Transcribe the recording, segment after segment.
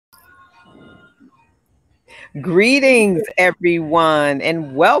Greetings, everyone,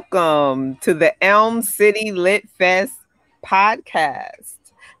 and welcome to the Elm City Lit Fest podcast.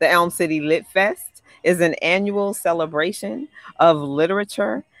 The Elm City Lit Fest is an annual celebration of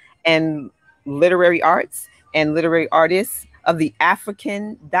literature and literary arts and literary artists of the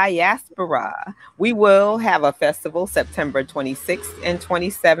African diaspora. We will have a festival September 26th and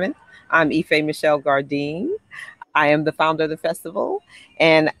 27th. I'm Ife Michelle Gardine. I am the founder of the festival,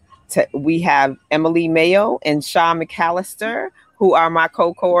 and we have Emily Mayo and Shaw McAllister, who are my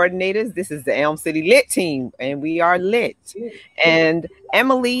co-coordinators. This is the Elm City Lit team, and we are lit. And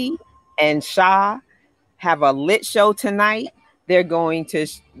Emily and Shaw have a lit show tonight. They're going to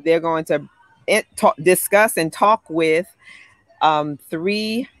discuss and talk with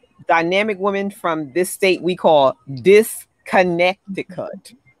three dynamic women from this state we call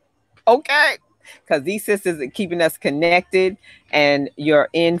Disconnecticut. Okay, because these sisters are keeping us connected, and you're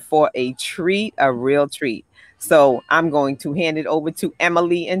in for a treat, a real treat. So I'm going to hand it over to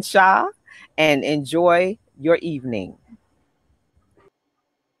Emily and Shaw, and enjoy your evening.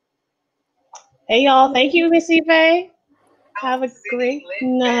 Hey y'all, thank you, Miss Ife. Have a great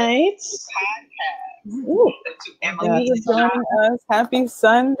night. Ooh. Thank you for joining us. Happy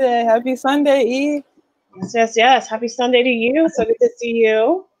Sunday. Happy Sunday, Eve. Yes. Happy Sunday to you. So good to see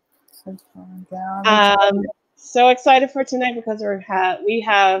you. So excited for tonight because we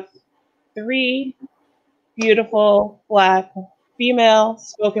have three beautiful Black female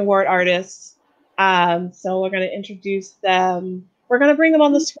spoken word artists. So we're going to introduce them. We're going to bring them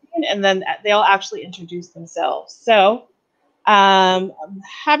on the screen, and then they'll actually introduce themselves. So I'm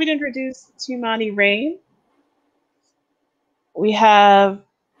happy to introduce Tumani Rain. We have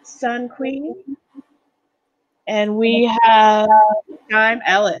Sun Queen, and we have Dime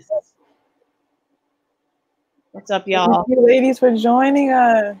Ellis. What's up, y'all? Thank you, ladies, for joining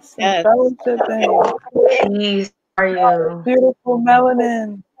us. Yes. Fellowshipping. Peace. How are you? Beautiful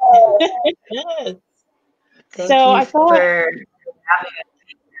melanin. Yes. Thank So you I thought, for having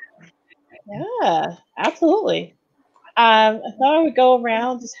us. yeah, absolutely. I thought I would go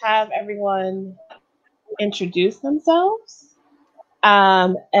around, just have everyone introduce themselves,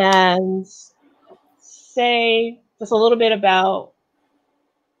 and say just a little bit about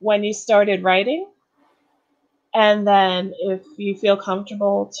when you started writing, and then if you feel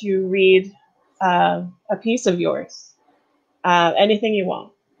comfortable to read a piece of yours, anything you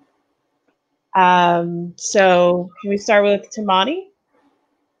want. So can we start with Tumani?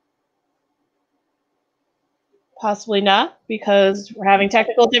 Possibly not, because we're having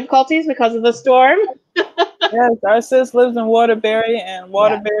technical difficulties because of the storm. Yes, our sis lives in Waterbury, and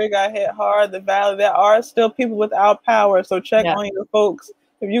Waterbury got hit hard. The valley, there are still people without power, so check on your folks.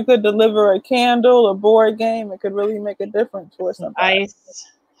 If you could deliver a candle, a board game, it could really make a difference for somebody.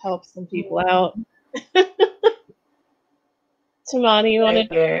 Ice helps some people out. Tumani, you want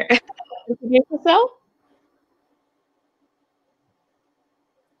to introduce yourself?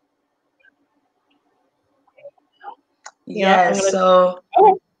 Yes, so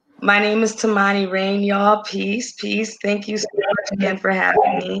my name is Tumani Rain, y'all. Peace. Thank you so much again for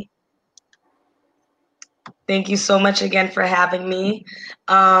having me.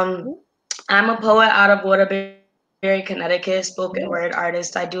 I'm a poet out of Waterbury, Connecticut, spoken word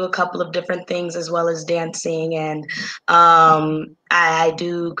artist. I do a couple of different things as well as dancing, and I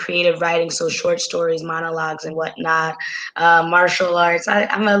do creative writing, so short stories, monologues, and whatnot. Martial arts.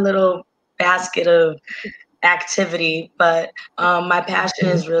 I'm a little basket of activity, but my passion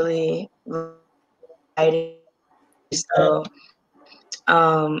is really writing. So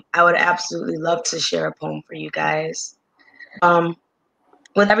I would absolutely love to share a poem for you guys.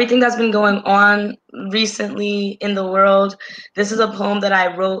 With everything that's been going on recently in the world, this is a poem that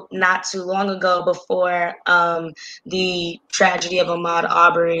I wrote not too long ago before the tragedy of Ahmaud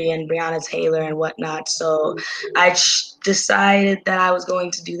Arbery and Breonna Taylor and whatnot. So I decided that I was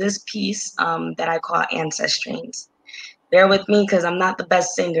going to do this piece that I call Ancestrines. Bear with me because I'm not the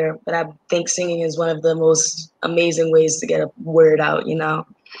best singer, but I think singing is one of the most amazing ways to get a word out, you know?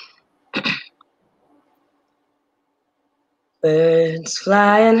 Birds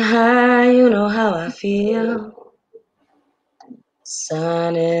flying high, you know how I feel.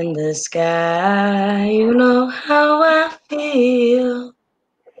 Sun in the sky, you know how I feel.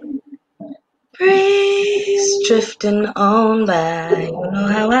 Breeze drifting on by, you know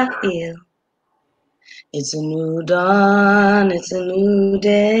how I feel. It's a new dawn, it's a new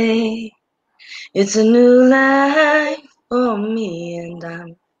day. It's a new life for me, and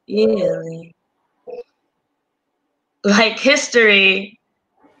I'm feeling like history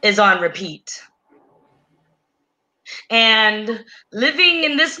is on repeat. And living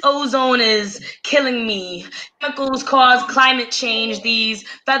in this ozone is killing me. Chemicals cause climate change. These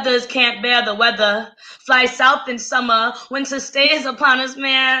feathers can't bear the weather. Fly south in summer. Winter stays upon us,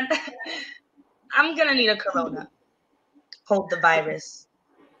 man. I'm gonna need a corona. Hold the virus.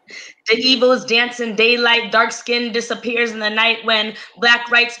 The evils dance in daylight, dark skin disappears in the night when black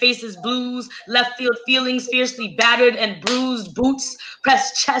rights faces blues, left field feelings fiercely battered and bruised, boots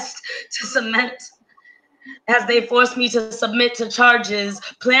press chest to cement as they force me to submit to charges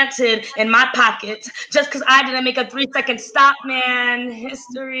planted in my pocket just because I didn't make a 3-second stop, man.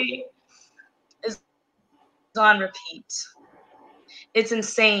 History is on repeat. It's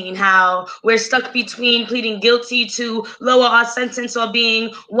insane how we're stuck between pleading guilty to lower our sentence or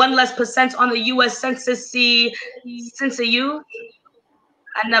being 1 less % on the U.S. Census. See, since a youth,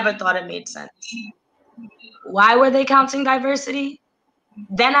 I never thought it made sense. Why were they counting diversity?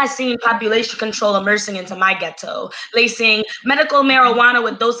 Then I seen population control immersing into my ghetto, lacing medical marijuana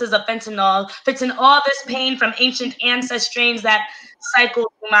with doses of fentanyl, fixing all this pain from ancient ancestries that cycle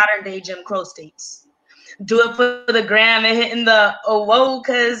through modern day Jim Crow states. Do it for the gram and hitting the whoa,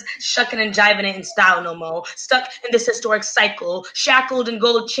 cause shucking and jiving it in style no more. Stuck in this historic cycle, shackled in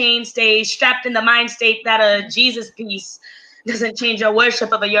gold chain stays, strapped in the mind state that a Jesus piece doesn't change your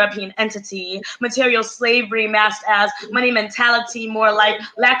worship of a European entity. Material slavery masked as money mentality, more like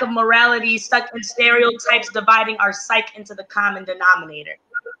lack of morality, stuck in stereotypes dividing our psyche into the common denominator.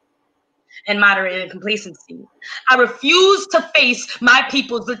 And moderate complacency. I refuse to face my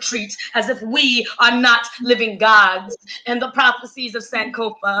people's retreat as if we are not living gods. And the prophecies of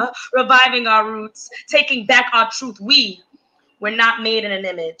Sankofa, reviving our roots, taking back our truth. We're not made in an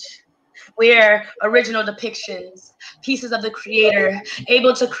image. We're original depictions, pieces of the creator,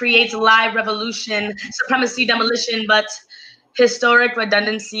 able to create live revolution, supremacy, demolition, but historic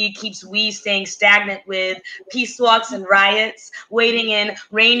redundancy keeps we staying stagnant with peace walks and riots, waiting in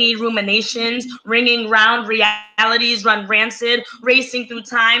rainy ruminations, ringing round realities run rancid, racing through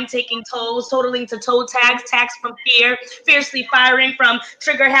time, taking tolls, totaling to toe tags, tax from fear, fiercely firing from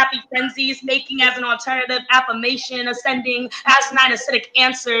trigger-happy frenzies, making as an alternative affirmation, ascending asinine acidic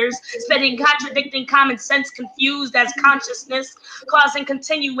answers, spending contradicting common sense confused as consciousness, causing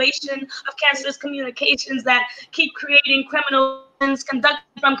continuation of cancerous communications that keep creating criminal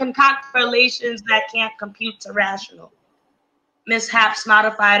conducted from concoct relations that can't compute to rational. Mishaps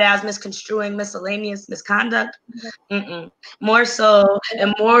modified as misconstruing miscellaneous misconduct. More so,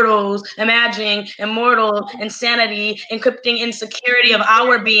 immortals imagining immortal insanity, encrypting insecurity of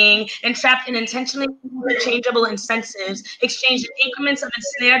our being, entrapped in intentionally interchangeable incentives, exchanging increments of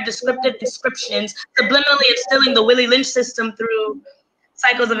ensnared descriptive inscriptions, subliminally instilling the Willie Lynch system through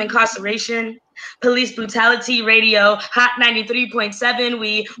cycles of incarceration, police brutality, radio, hot 93.7.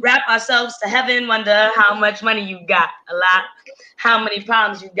 We wrap ourselves to heaven, wonder how much money you got, a lot. How many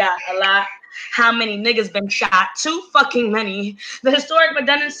problems you got, a lot. How many niggas been shot, too fucking many. The historic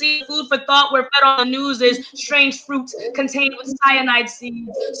redundancy, food for thought we're fed on the news is strange fruits contained with cyanide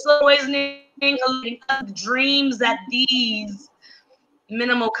seeds, slow poisoning, dreams that these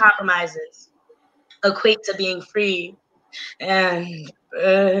minimal compromises equate to being free. And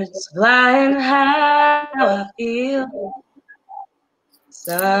birds flying high, I feel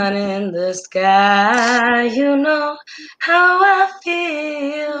sun in the sky, you know how I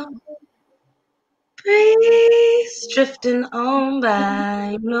feel. Breeze drifting on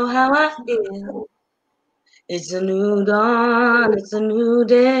by, you know how I feel. It's a new dawn, it's a new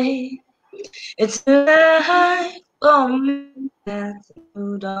day. It's a life for me, it's a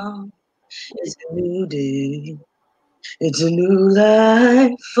new dawn, it's a new day. It's a new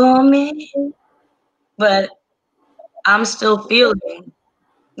life for me. But I'm still feeling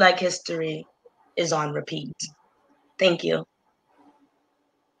like history is on repeat. Thank you.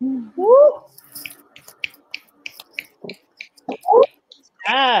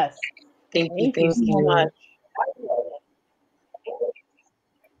 Yes. Thank you so much.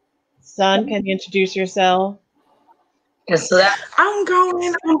 Son, can you introduce yourself? Yes, so I'm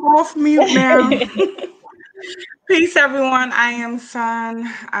off mute now. Peace, everyone. I am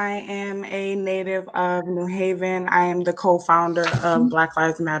Sun. I am a native of New Haven. I am the co-founder of Black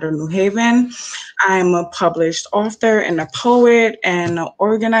Lives Matter New Haven. I'm a published author and a poet and an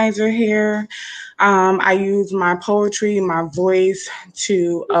organizer here. I use my poetry, my voice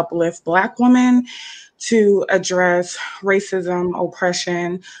to uplift Black women, to address racism,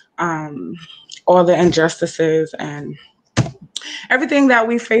 oppression, all the injustices and everything that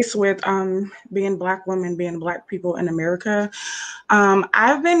we face with being Black women, being Black people in America.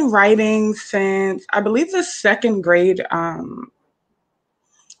 I've been writing since, I believe, the second grade.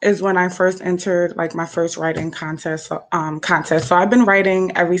 is when I first entered like my first writing contest. So I've been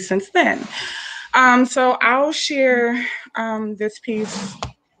writing ever since then. So I'll share this piece,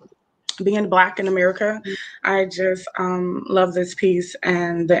 Being Black in America. I just love this piece,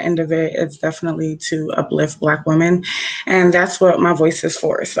 and the end of it is definitely to uplift Black women, and that's what my voice is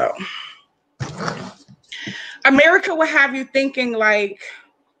for. So America will have you thinking like,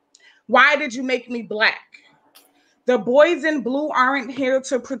 why did you make me Black? The boys in blue aren't here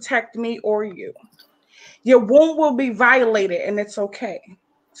to protect me or you. Your womb will be violated, and it's okay.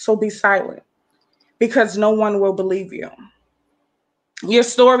 So be silent, because no one will believe you. Your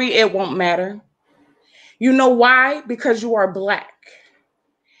story, it won't matter. You know why? Because you are Black.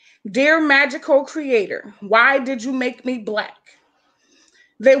 Dear magical creator, why did you make me Black?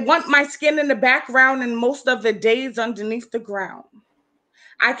 They want my skin in the background and most of the days underneath the ground.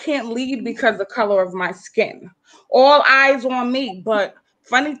 I can't lead because of the color of my skin. All eyes on me, but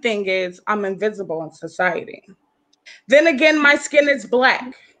funny thing is, I'm invisible in society. Then again, my skin is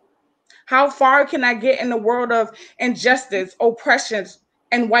Black. How far can I get in the world of injustice, oppression,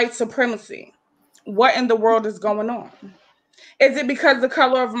 and white supremacy? What in the world is going on? Is it because of the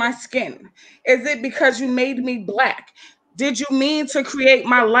color of my skin? Is it because you made me Black? Did you mean to create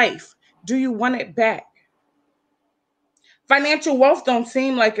my life? Do you want it back? Financial wealth don't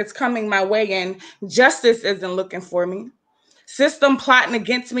seem like it's coming my way, and justice isn't looking for me. System plotting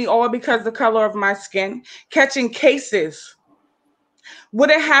against me all because of the color of my skin. Catching cases. Would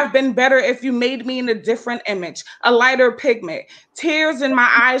it have been better if you made me in a different image, a lighter pigment, tears in my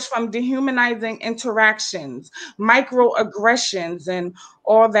eyes from dehumanizing interactions, microaggressions, and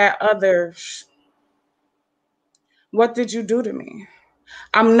all that other? What did you do to me?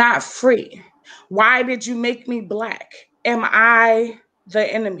 I'm not free. Why did you make me Black? Am I the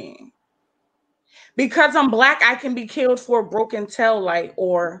enemy? Because I'm Black, I can be killed for a broken tail light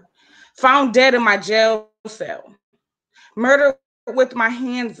or found dead in my jail cell, murdered with my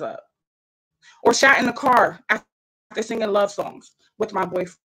hands up, or shot in the car after singing love songs with my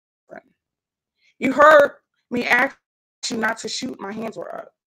boyfriend. You heard me ask you not to shoot, my hands were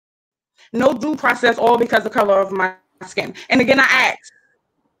up. No due process, all because of the color of my skin. And again, I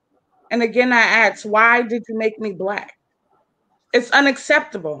ask, why did you make me Black? It's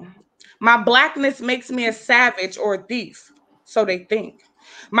unacceptable. My Blackness makes me a savage or a thief, so they think.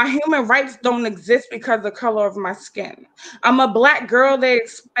 My human rights don't exist because of the color of my skin. I'm a Black girl, they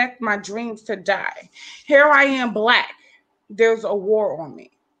expect my dreams to die. Here I am Black, there's a war on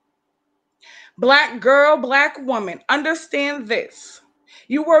me. Black girl, Black woman, understand this.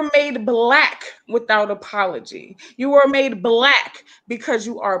 You were made Black without apology. You were made Black because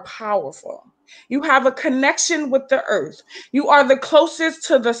you are powerful. You have a connection with the earth. You are the closest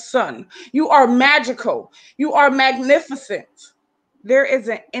to the sun. You are magical. You are magnificent. There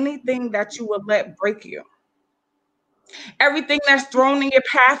isn't anything that you will let break you. Everything that's thrown in your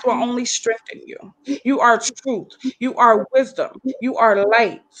path will only strengthen you. You are truth. You are wisdom. You are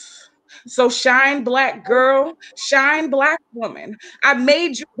light. So shine, Black girl, shine, Black woman. I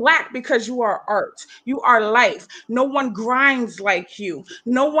made you Black because you are art. You are life. No one grinds like you.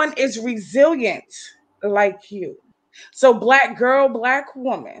 No one is resilient like you. So Black girl, Black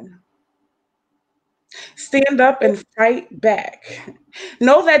woman, stand up and fight back.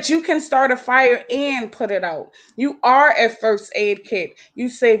 Know that you can start a fire and put it out. You are a first aid kit. You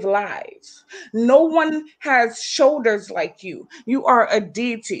save lives. No one has shoulders like you. You are a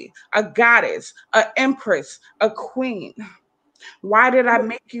deity, a goddess, an empress, a queen. Why did I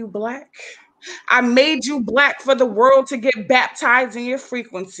make you Black? I made you Black for the world to get baptized in your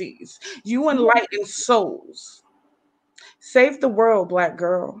frequencies. You enlighten souls. Save the world, Black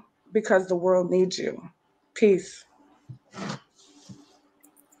girl, because the world needs you. Peace.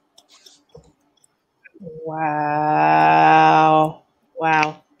 Wow.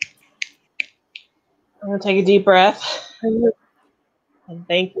 Wow. I'm going to take a deep breath. And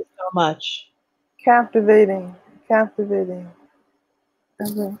thank you so much. Captivating. Captivating.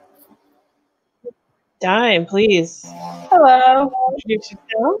 Dime, please. Hello. Introduce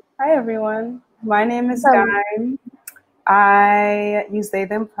yourself. Hi, everyone. My name is Dime. I use they,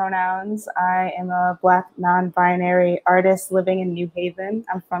 them pronouns. I am a Black non-binary artist living in New Haven.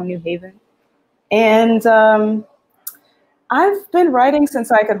 I'm from New Haven. And I've been writing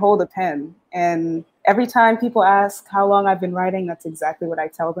since I could hold a pen. And every time people ask how long I've been writing, that's exactly what I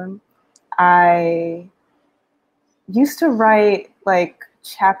tell them. I used to write like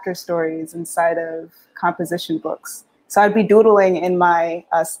chapter stories inside of composition books. So I'd be doodling in my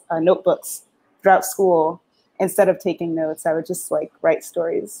notebooks throughout school. Instead of taking notes, I would just like write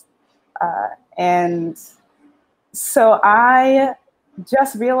stories. And so I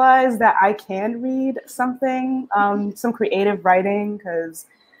just realized that I can read something, some creative writing, because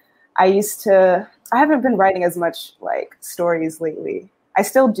I haven't been writing as much like stories lately. I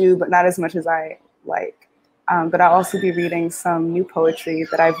still do, but not as much as I like. But I'll also be reading some new poetry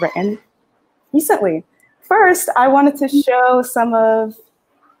that I've written recently. First, I wanted to show some of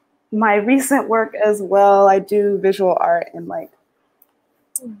my recent work as well. I do visual art, and like,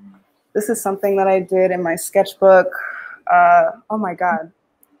 this is something that I did in my sketchbook. Oh my God.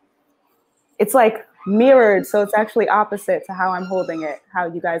 It's like mirrored, so it's actually opposite to how I'm holding it, how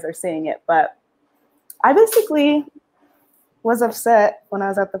you guys are seeing it. But I basically was upset when I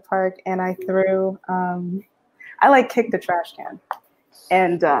was at the park and I threw, I like kicked the trash can.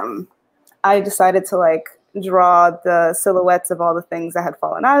 And I decided to like draw the silhouettes of all the things that had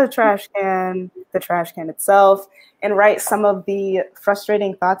fallen out of the trash can itself, and write some of the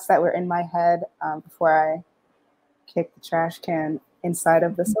frustrating thoughts that were in my head before I kicked the trash can inside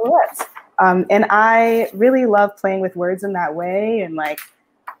of the silhouettes. And I really love playing with words in that way. And like,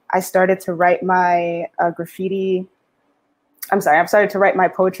 I started to write my I've started to write my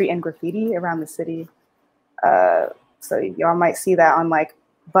poetry in graffiti around the city. So y'all might see that on like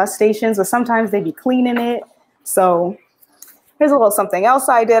bus stations, but sometimes they be cleaning it. So here's a little something else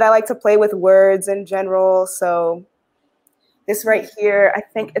I did. I like to play with words in general. So this right here, I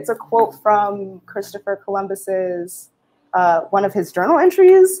think it's a quote from Christopher Columbus's, one of his journal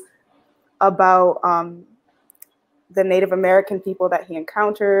entries about the Native American people that he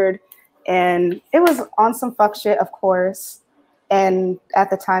encountered. And it was on some fuck shit, of course. And at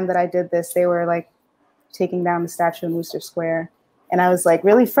the time that I did this, they were like taking down the statue in Wooster Square. And I was like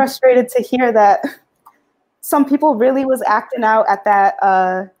really frustrated to hear that some people really was acting out at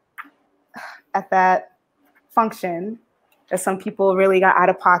that function, that some people really got out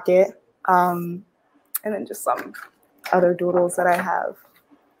of pocket. And then just some other doodles that I have.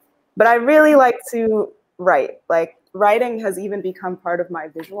 But I really like to write. Like, writing has even become part of my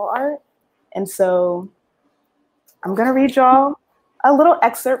visual art. And so I'm gonna read y'all a little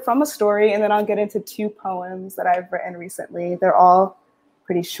excerpt from a story, and then I'll get into 2 poems that I've written recently. They're all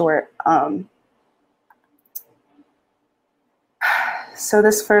pretty short. So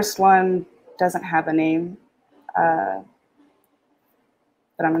this first one doesn't have a name, but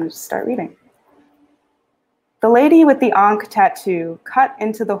I'm gonna just start reading. The lady with the Ankh tattoo cut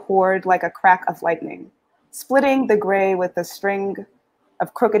into the horde like a crack of lightning, splitting the gray with a string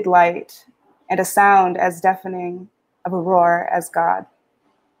of crooked light and a sound as deafening of a roar as God.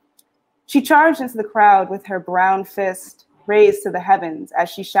 She charged into the crowd with her brown fist raised to the heavens as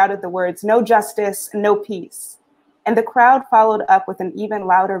she shouted the words, "No justice, no peace." And the crowd followed up with an even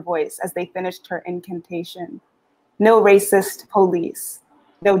louder voice as they finished her incantation. No racist police.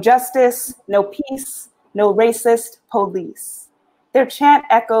 No justice, no peace, no racist police. Their chant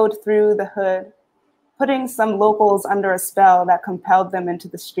echoed through the hood, putting some locals under a spell that compelled them into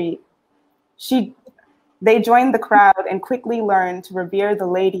the street. They joined the crowd and quickly learned to revere the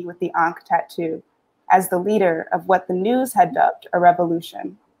lady with the Ankh tattoo as the leader of what the news had dubbed a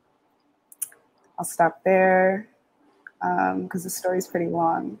revolution. I'll stop there because the story's pretty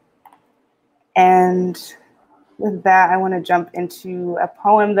long. And with that, I want to jump into a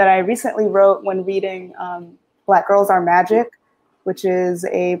poem that I recently wrote when reading Black Girls Are Magic, which is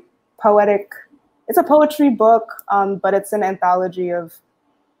it's a poetry book, but it's an anthology of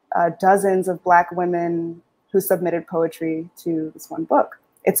dozens of Black women who submitted poetry to this one book.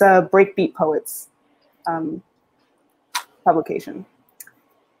 It's a Breakbeat Poets publication.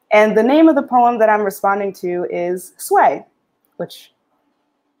 And the name of the poem that I'm responding to is Sway, which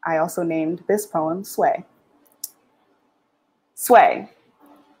I also named this poem Sway. Sway.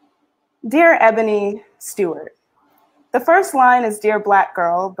 Dear Ebony Stewart, the first line is Dear Black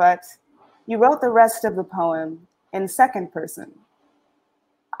Girl, but you wrote the rest of the poem in second person.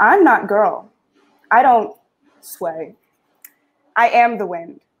 I'm not girl. I don't sway. I am the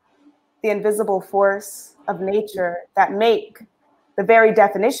wind, the invisible force of nature that make the very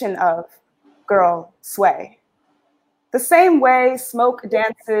definition of girl sway. The same way smoke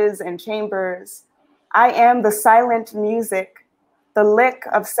dances in chambers, I am the silent music, the lick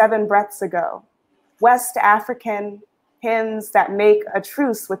of 7 breaths ago, West African hymns that make a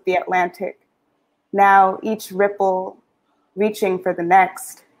truce with the Atlantic. Now each ripple reaching for the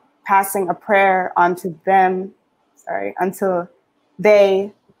next, passing a prayer onto them, until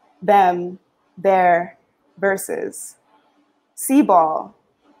they, them, their verses. Seaball,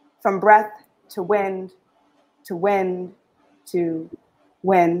 from breath to wind, to wind, to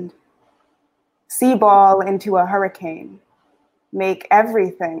wind. Seaball into a hurricane, make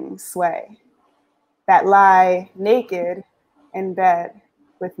everything sway. That lie naked in bed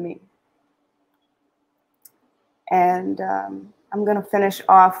with me. And I'm going to finish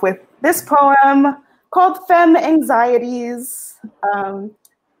off with this poem called Femme Anxieties,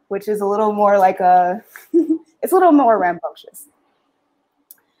 which is a little more like it's a little more rambunctious.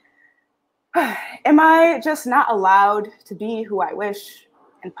 Am I just not allowed to be who I wish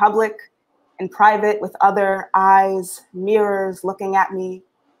in public, in private, with other eyes, mirrors looking at me,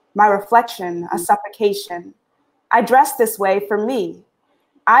 my reflection, a suffocation? I dress this way for me.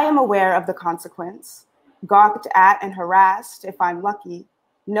 I am aware of the consequence. Gawked at and harassed, if I'm lucky,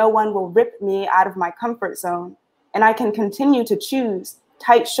 no one will rip me out of my comfort zone, and I can continue to choose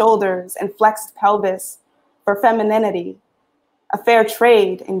tight shoulders and flexed pelvis for femininity, a fair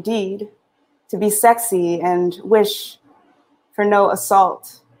trade indeed, to be sexy and wish for no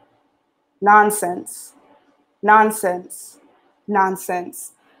assault. Nonsense, nonsense,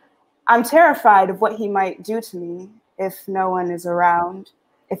 nonsense. I'm terrified of what he might do to me if no one is around,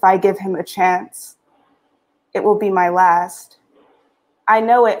 if I give him a chance. It will be my last. I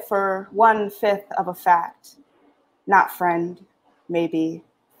know it for 1/5 of a fact. Not friend, maybe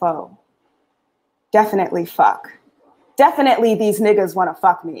foe. Definitely fuck. Definitely these niggas want to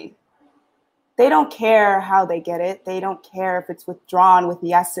fuck me. They don't care how they get it. They don't care if it's withdrawn with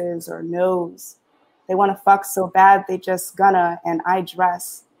yeses or nos. They want to fuck so bad they just gonna, and I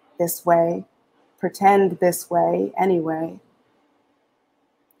dress this way, pretend this way anyway.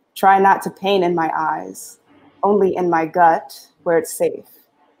 Try not to pain in my eyes. Only in my gut, where it's safe.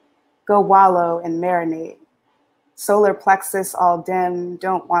 Go wallow and marinate. Solar plexus all dim,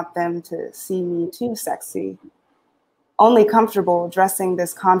 don't want them to see me too sexy. Only comfortable dressing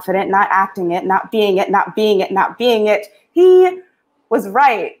this confident, not acting it, not being it, not being it, not being it. He was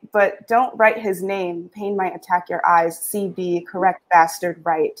right, but don't write his name. Pain might attack your eyes. CB, correct bastard,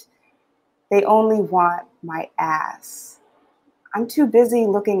 right. They only want my ass. I'm too busy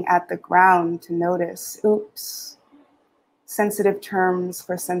looking at the ground to notice. Oops. Sensitive terms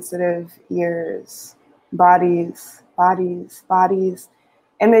for sensitive ears. Bodies, bodies, bodies.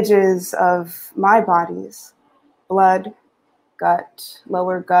 Images of my bodies. Blood, gut,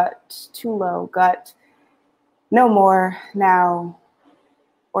 lower gut, too low gut. No more now.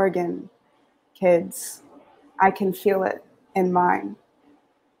 Organ, kids. I can feel it in mine.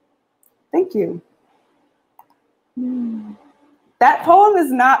 Thank you. That poem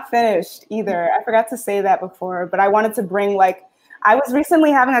is not finished either. I forgot to say that before, but I wanted to bring I was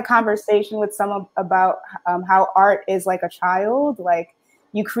recently having a conversation with someone about how art is like a child. Like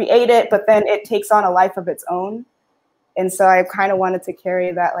you create it, but then it takes on a life of its own. And so I kind of wanted to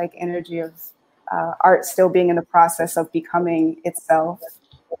carry that energy of art still being in the process of becoming itself.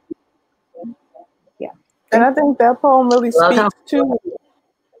 Yeah. And I think that poem really speaks to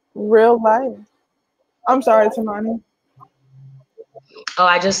real life. I'm sorry, Tamani. Oh,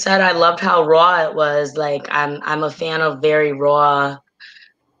 I just said I loved how raw it was. I'm a fan of very raw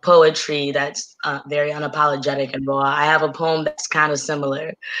poetry that's very unapologetic and raw. I have a poem that's kind of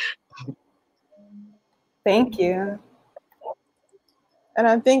similar. Thank you. And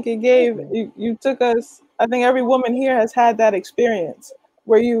I think it gave, you took us, I think every woman here has had that experience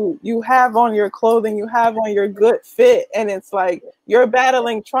where you have on your clothing, you have on your good fit, and it's like you're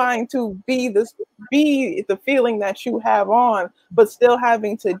battling trying to be the feeling that you have on, but still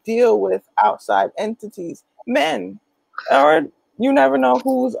having to deal with outside entities, men, or you never know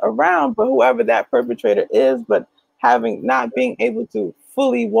who's around, but whoever that perpetrator is, but not being able to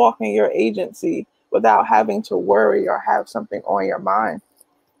fully walk in your agency without having to worry or have something on your mind.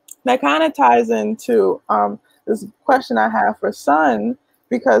 That kind of ties into this question I have for Sun,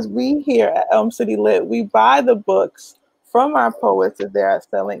 because we here at Elm City Lit, we buy the books from our poets if they're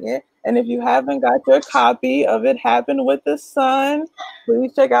selling it. And if you haven't got your copy of It Happened with the Sun,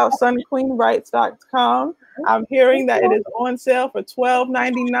 please check out sunqueenwrites.com. I'm hearing that it is on sale for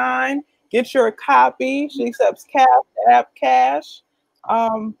 $12.99. Get your copy. She accepts cash.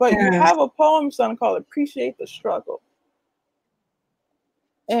 But you have a poem, Sun, called Appreciate the Struggle.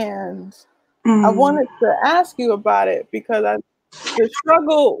 And I wanted to ask you about it because the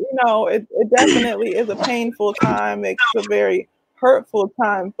struggle, it definitely is a painful time. It's a very hurtful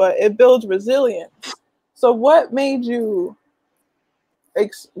time, but it builds resilience. So what made you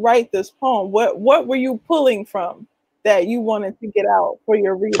write this poem? What were you pulling from that you wanted to get out for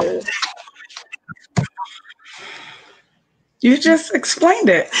your readers? You just explained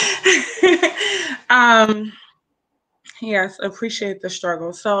it. Yes, appreciate the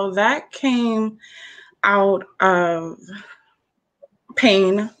struggle. So that came out of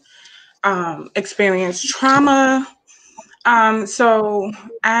pain, experience, trauma. So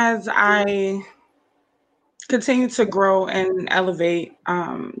as I continue to grow and elevate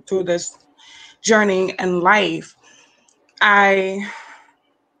through this journey in life, I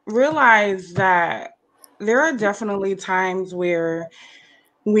realized that there are definitely times where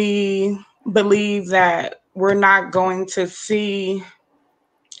we believe that we're not going to see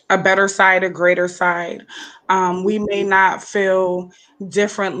a better side, a greater side. We may not feel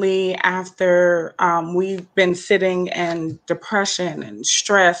differently after we've been sitting in depression and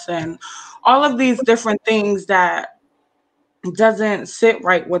stress and all of these different things that doesn't sit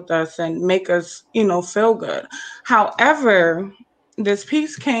right with us and make us, feel good. However, this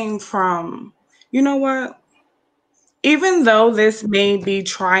piece came from, you know what? Even though this may be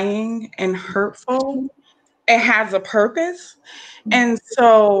trying and hurtful, it has a purpose. And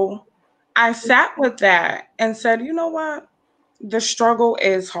so I sat with that and said, you know what? The struggle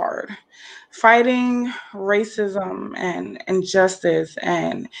is hard. Fighting racism and injustice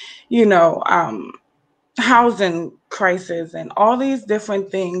and, housing crisis and all these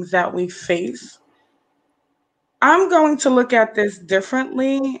different things that we face, I'm going to look at this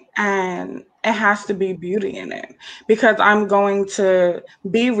differently, and it has to be beauty in it because I'm going to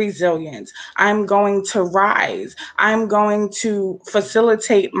be resilient. I'm going to rise. I'm going to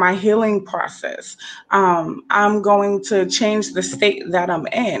facilitate my healing process. I'm going to change the state that I'm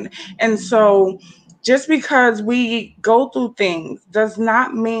in. And so just because we go through things does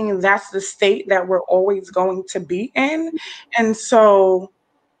not mean that's the state that we're always going to be in. And so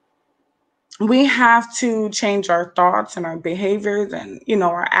we have to change our thoughts and our behaviors and,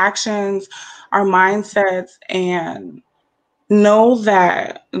 our actions, our mindsets, and know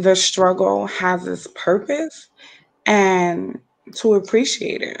that the struggle has its purpose and to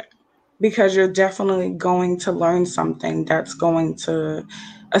appreciate it because you're definitely going to learn something that's going to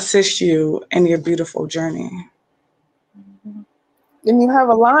assist you in your beautiful journey. And you have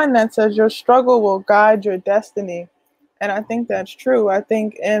a line that says your struggle will guide your destiny. And I think that's true. I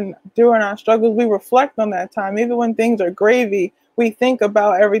think during our struggles, we reflect on that time. Even when things are gravy, we think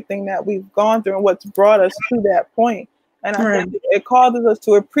about everything that we've gone through and what's brought us to that point. And I think it causes us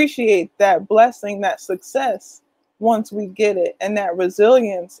to appreciate that blessing, that success once we get it. And that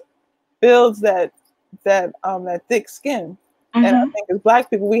resilience builds that thick skin. Mm-hmm. And I think as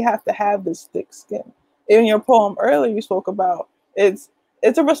Black people, we have to have this thick skin. In your poem earlier, you spoke about it's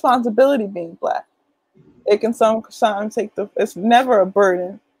a responsibility being Black. It can sometimes it's never a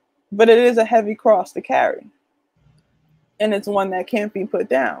burden, but it is a heavy cross to carry. And it's one that can't be put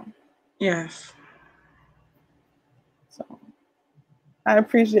down. Yes. So I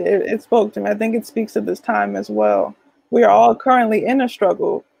appreciate it. It spoke to me. I think it speaks to this time as well. We are all currently in a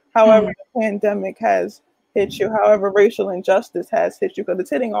struggle. However, the pandemic has hit you, however, racial injustice has hit you, because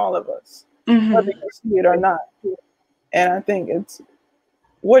it's hitting all of us, whether you see it or not. And I think it's,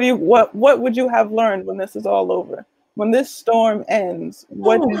 what would you have learned when this is all over? When this storm ends,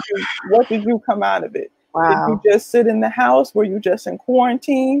 what did you come out of it? Wow. Did you just sit in the house? Were you just in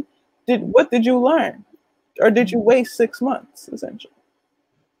quarantine? What did you learn? Or did you waste 6 months, essentially?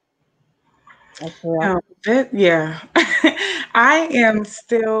 Yeah. I am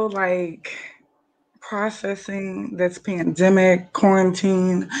still processing this pandemic,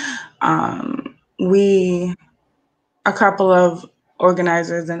 quarantine. A couple of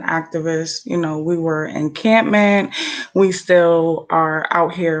organizers and activists, we were in encampment. We still are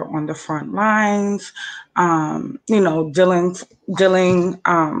out here on the front lines, dealing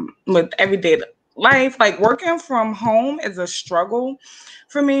with everyday life. Working from home is a struggle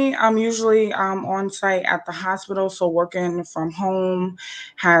for me. I'm usually on site at the hospital, so working from home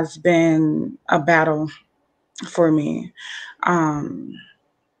has been a battle for me. I've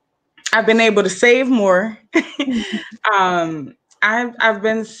been able to save more. I've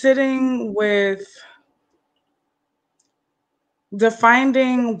been sitting with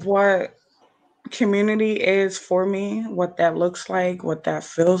defining what community is for me, what that looks like, what that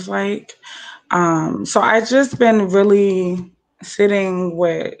feels like. So I've just been really sitting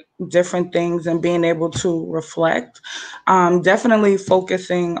with different things and being able to reflect, definitely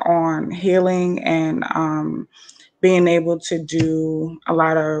focusing on healing and being able to do a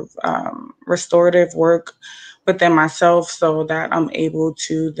lot of restorative work within myself so that I'm able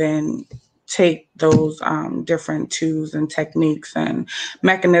to then take those different tools and techniques and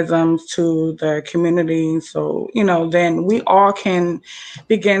mechanisms to the community. So, then we all can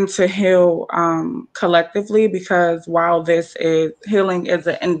begin to heal collectively, because while healing is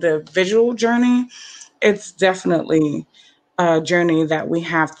an individual journey, it's definitely a journey that we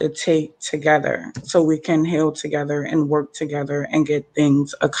have to take together so we can heal together and work together and get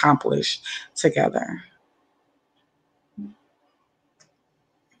things accomplished together.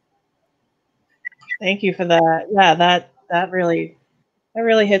 Thank you for that. Yeah, that really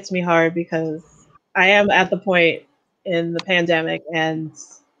hits me hard because I am at the point in the pandemic, and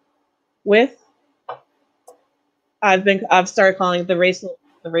with I've started calling it the racial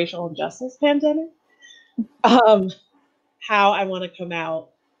injustice pandemic. How I want to come out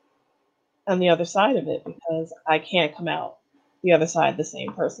on the other side of it, because I can't come out the other side the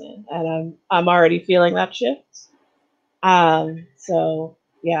same person, and I'm already feeling that shift. So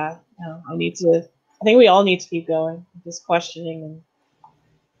yeah, no, I think we all need to keep going, just questioning and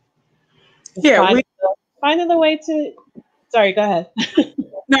just Yeah, finding the way to. Sorry, go ahead.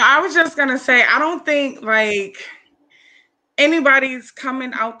 No, I was just gonna say, I don't think like anybody's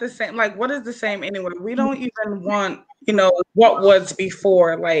coming out the same. Like, what is the same anyway? We don't even want, what was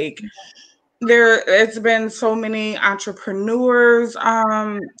before. Like, it's been so many entrepreneurs,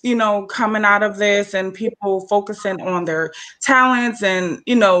 coming out of this, and people focusing on their talents and,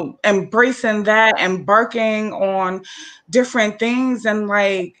 embracing that, embarking on different things. And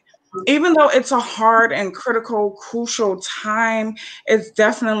like, even though it's a hard and critical, crucial time, it's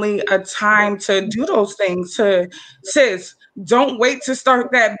definitely a time to do those things. Sis, don't wait to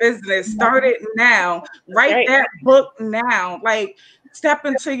start that business. Start it now. Write that book now. Like, step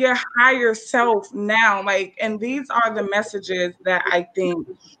into your higher self now. Like, and these are the messages that I think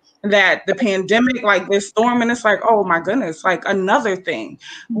that the pandemic, like this storm, and it's like, oh my goodness, like another thing.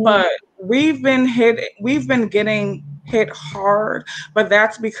 But we've been getting hit hard, but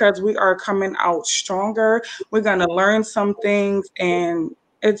that's because we are coming out stronger. We're gonna learn some things, and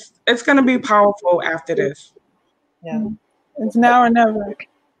it's gonna be powerful after this. Yeah. It's now or never.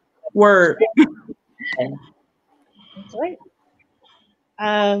 Word. That's right.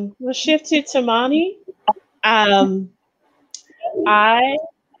 We'll shift to Tamani. I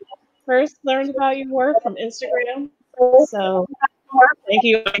first learned about your work from Instagram, so thank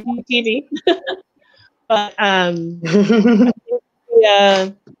you, IGTV. But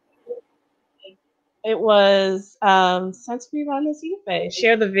it was sent to me by Miss Ife.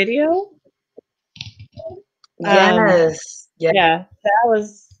 Share the video. Yes. Yeah, that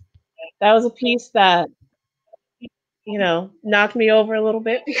was a piece that knocked me over a little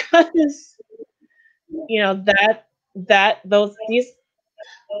bit, because these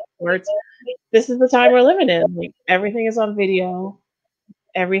words. This is the time we're living in. Like, everything is on video.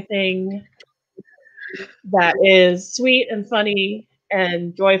 Everything that is sweet and funny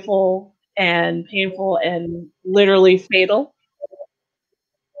and joyful and painful and literally fatal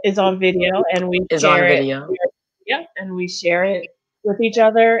is on video, and we share it. Yeah, and we share it with each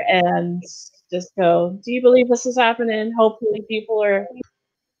other and just go, do you believe this is happening? Hopefully people are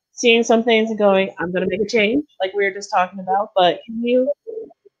seeing some things and going, I'm going to make a change, like we were just talking about. But can you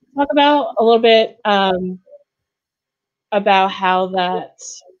talk about a little bit about how that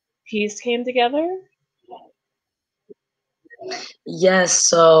piece came together? Yes.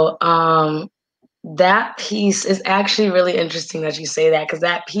 So that piece is actually really interesting that you say that, because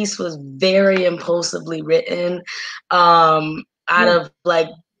that piece was very impulsively written out of like,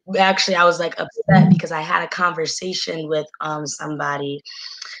 actually I was like upset because I had a conversation with somebody.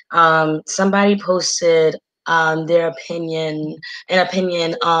 Somebody posted their opinion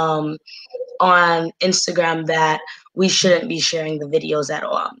on Instagram that we shouldn't be sharing the videos at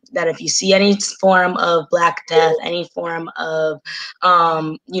all. That if you see any form of Black death, any form of,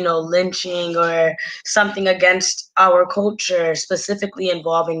 lynching or something against our culture, specifically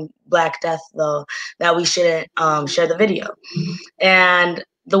involving Black death, though, that we shouldn't share the video. And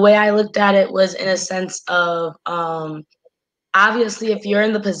the way I looked at it was in a sense of, obviously, if you're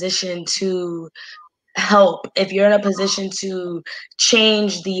in the position to help, if you're in a position to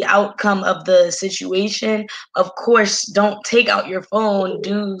change the outcome of the situation, of course, don't take out your phone,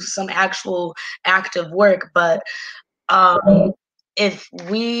 do some actual active work. But if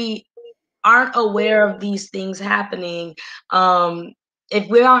we aren't aware of these things happening, those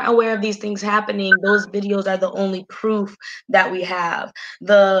videos are the only proof that we have.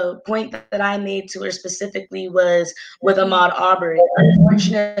 The point that I made to her specifically was with Ahmaud Arbery.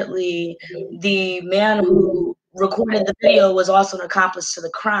 Unfortunately, the man who recorded the video was also an accomplice to the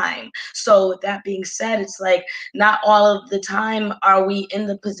crime. So with that being said, it's like not all of the time are we in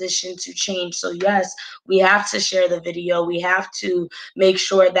the position to change. So yes, we have to share the video. We have to make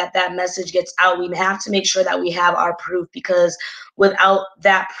sure that that message gets out. We have to make sure that we have our proof, because without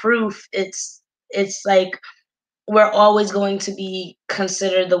that proof, it's like we're always going to be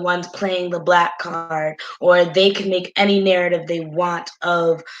considered the ones playing the Black card, or they can make any narrative they want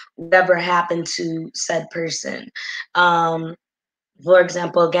of whatever happened to said person. For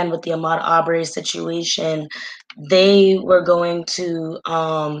example, again, with the Ahmaud Arbery situation, they were going to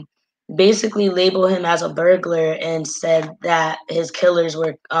basically label him as a burglar and said that his killers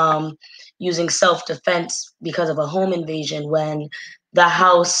were using self-defense because of a home invasion, when the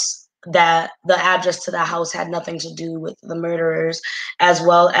address to the house had nothing to do with the murderers, as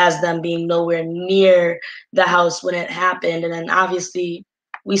well as them being nowhere near the house when it happened. And then obviously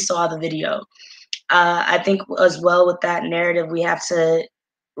we saw the video. I think as well with that narrative, we have to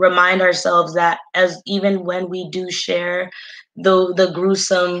remind ourselves that as even when we do share the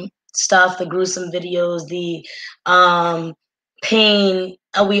gruesome stuff, the gruesome videos, the pain,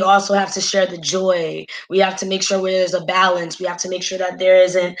 we also have to share the joy. We have to make sure there's a balance. We have to make sure that there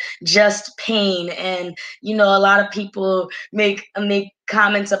isn't just pain. And you know, a lot of people make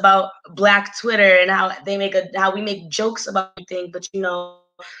comments about Black Twitter and how we make jokes about everything, but you know,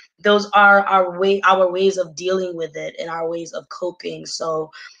 those are our ways of dealing with it and our ways of coping. So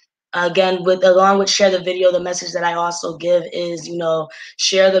again, along with share the video, the message that I also give is, you know,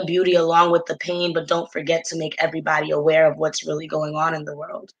 share the beauty along with the pain, but don't forget to make everybody aware of what's really going on in the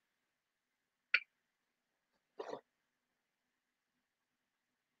world.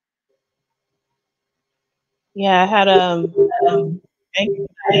 Yeah, I had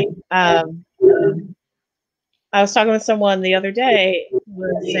I was talking with someone the other day who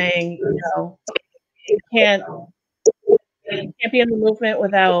was saying, you know, you can't be in the movement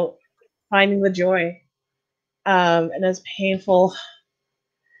without finding the joy. And as painful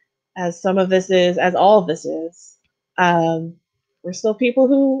as some of this is, as all of this is, we're still people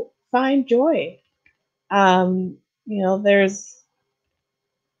who find joy. You know, there's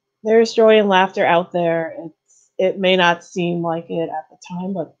joy and laughter out there. It may not seem like it at the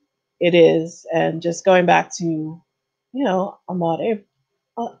time, but it is. And just going back to, you know, Ahmaud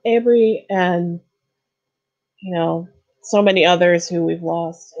Arbery and, you know, so many others who we've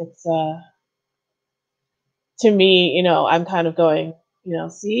lost. It's to me, you know, I'm kind of going, you know,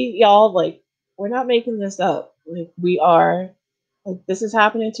 see, y'all, like, we're not making this up. Like, we are, like, this is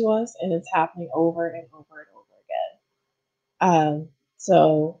happening to us, and it's happening over and over and over again.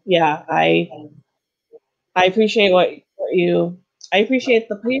 So yeah, I appreciate I appreciate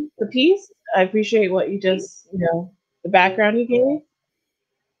the piece. I appreciate what you just, you know, the background you gave.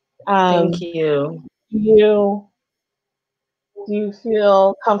 Thank you. Do you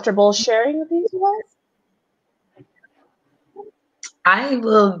feel comfortable sharing the piece with us? I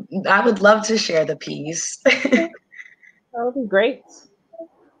would love to share the piece. That would be great.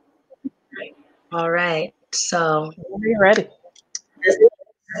 All right. So be ready.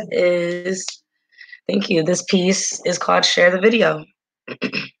 Thank you. This piece is called Share the Video.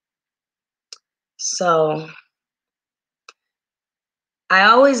 So I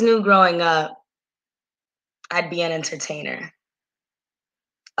always knew growing up I'd be an entertainer,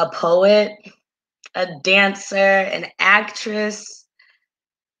 a poet, a dancer, an actress.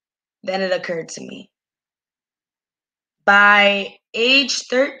 Then it occurred to me. By age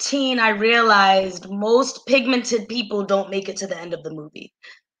 13, I realized most pigmented people don't make it to the end of the movie.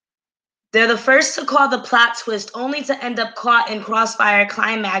 They're the first to call the plot twist, only to end up caught in crossfire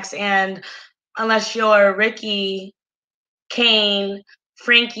climax. And unless you're Ricky, Kane,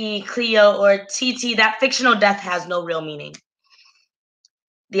 Frankie, Cleo, or TT, that fictional death has no real meaning.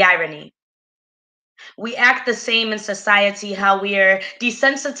 The irony. We act the same in society, how we're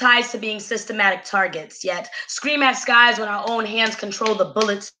desensitized to being systematic targets, yet scream at skies when our own hands control the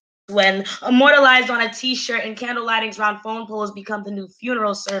bullets, when immortalized on a t-shirt and candle lightings around phone poles become the new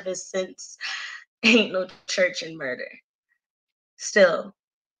funeral service, since ain't no church in murder. Still,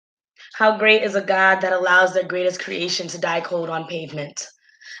 how great is a God that allows their greatest creation to die cold on pavement?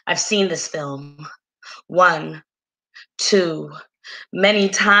 I've seen this film 1, 2, many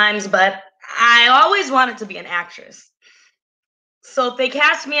times, but I always wanted to be an actress. So if they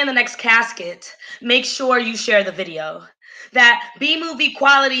cast me in the next casket, make sure you share the video. That B-movie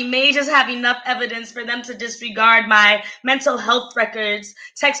quality may just have enough evidence for them to disregard my mental health records,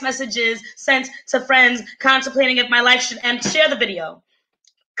 text messages sent to friends contemplating if my life should end. Share the video,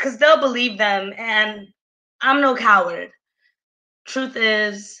 because they'll believe them, and I'm no coward. Truth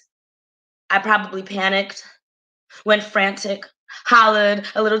is, I probably panicked, went frantic, hollered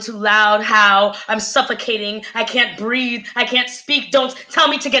a little too loud, how I'm suffocating, I can't breathe, I can't speak, don't tell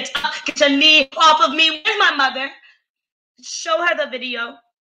me to get up, get your knee off of me. Where's my mother? Show her the video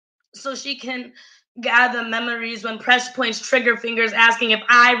so she can gather memories. When press points trigger fingers asking if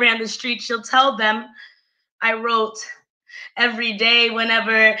I ran the street, she'll tell them I wrote. Every day,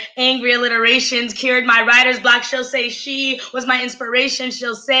 whenever angry alliterations cured my writer's block, she'll say she was my inspiration.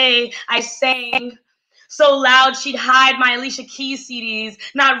 She'll say I sang so loud she'd hide my Alicia Keys CDs,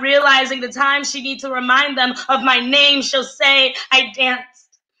 not realizing the time she'd need to remind them of my name. She'll say I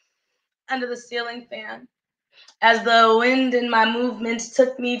danced under the ceiling fan. As the wind in my movements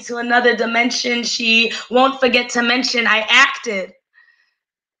took me to another dimension, she won't forget to mention I acted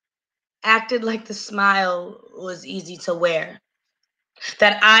like the smile was easy to wear.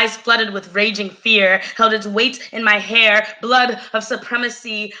 That eyes flooded with raging fear held its weight in my hair, blood of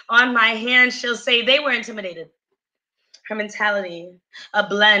supremacy on my hair, and she'll say they were intimidated. Her mentality, a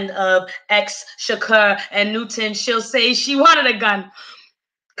blend of X, Shakur, and Newton, she'll say she wanted a gun.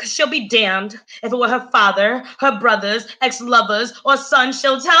 Because she'll be damned if it were her father, her brothers, ex-lovers, or son.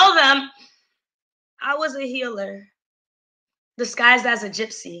 She'll tell them I was a healer, disguised as a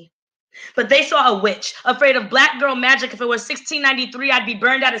gypsy. But they saw a witch, afraid of black girl magic. If it was 1693, I'd be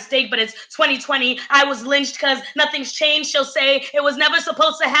burned at a stake, but it's 2020. I was lynched because nothing's changed. She'll say it was never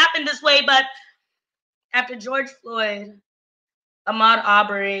supposed to happen this way, but after George Floyd, Ahmaud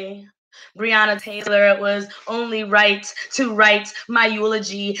Arbery, Breonna Taylor, it was only right to write my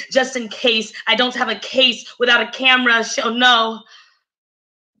eulogy just in case I don't have a case without a camera. She'll know,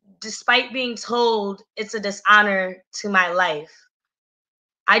 despite being told it's a dishonor to my life,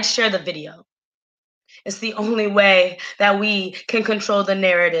 I'd share the video. It's the only way that we can control the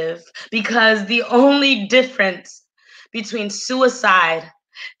narrative, because the only difference between suicide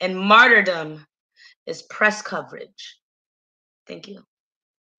and martyrdom is press coverage. Thank you.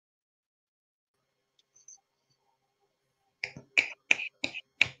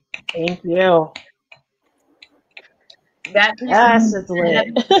 Thank you. That Yes, it's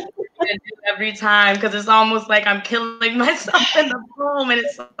lit. Every time, because it's almost like I'm killing myself in the poem, and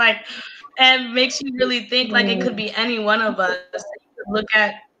it's like, and makes you really think like it could be any one of us.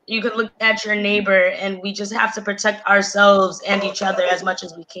 You could look at your neighbor, and we just have to protect ourselves and each other as much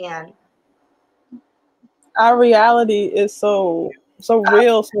as we can. Our reality is so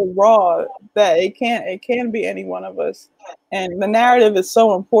real, so raw that it can be any one of us. And the narrative is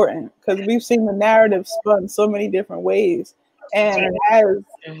so important because we've seen the narrative spun so many different ways. And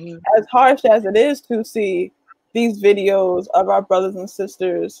as harsh as it is to see these videos of our brothers and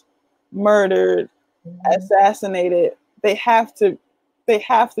sisters murdered, assassinated, they have to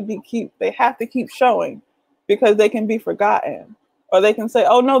keep showing, because they can be forgotten, or they can say,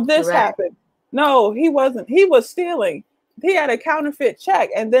 oh no, this happened. No, he wasn't. He was stealing. He had a counterfeit check.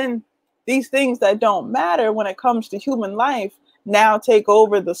 And then these things that don't matter when it comes to human life now take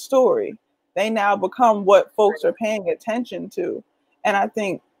over the story. They now become what folks are paying attention to. And I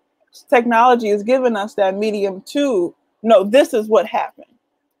think technology has given us that medium to know this is what happened.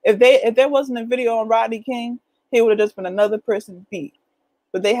 If there wasn't a video on Rodney King, he would have just been another person beat.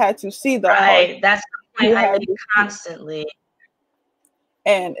 But they had to see the heart. That's the point I make constantly.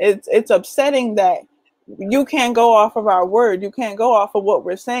 And it's upsetting that you can't go off of our word. You can't go off of what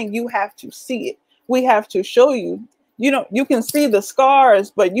we're saying. You have to see it. We have to show you. You can see the scars,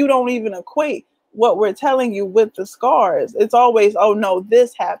 but you don't even equate what we're telling you with the scars. It's always, oh no,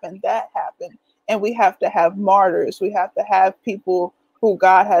 this happened, that happened. And we have to have martyrs. We have to have people who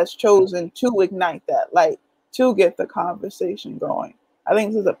God has chosen to ignite that light, to get the conversation going. I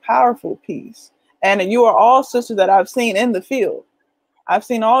think this is a powerful piece. And you are all sisters that I've seen in the field. I've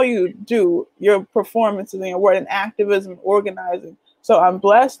seen all you do, your performances and your work in activism, organizing. So I'm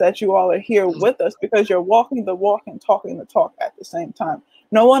blessed that you all are here with us, because you're walking the walk and talking the talk at the same time.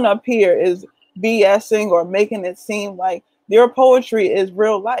 No one up here is BSing or making it seem like your poetry is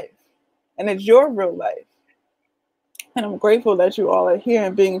real life, and it's your real life. And I'm grateful that you all are here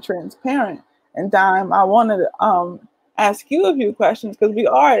and being transparent. And Dime, I wanted to ask you a few questions, because we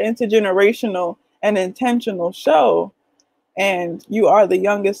are an intergenerational and intentional show. And you are the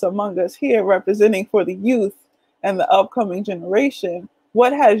youngest among us here, representing for the youth and the upcoming generation.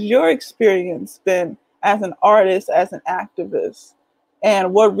 What has your experience been as an artist, as an activist?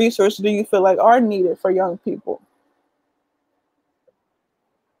 And what resources do you feel like are needed for young people?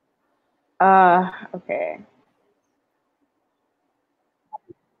 Okay.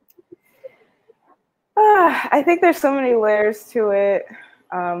 I think there's so many layers to it.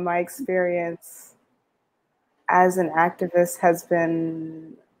 My experience as an activist has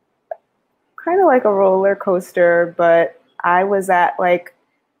been kind of like a roller coaster, but I was at the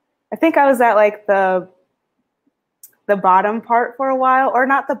bottom part for a while, or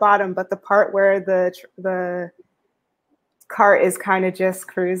not the bottom, but the part where the cart is kind of just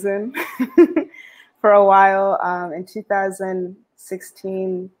cruising for a while. In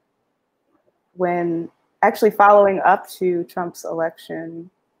 2016, when actually following up to Trump's election,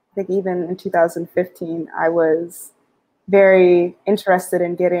 I think even in 2015, I was very interested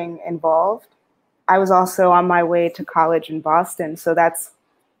in getting involved. I was also on my way to college in Boston. So that's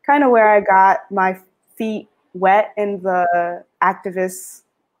kind of where I got my feet wet in the activist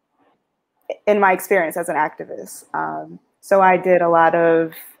in my experience as an activist. So I did a lot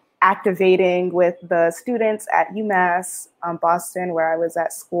of activating with the students at UMass Boston, where I was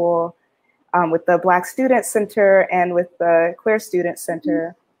at school, with the Black Student Center and with the Queer Student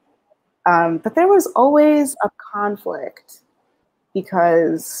Center. But there was always a conflict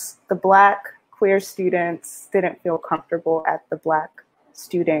because the Black queer students didn't feel comfortable at the Black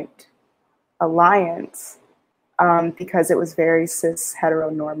Student Alliance because it was very cis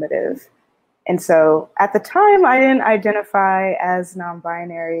heteronormative. And so at the time, I didn't identify as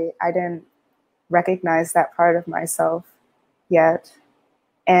non-binary. I didn't recognize that part of myself yet.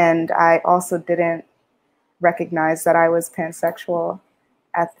 And I also didn't recognize that I was pansexual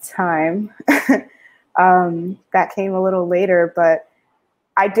at the time. That came a little later, but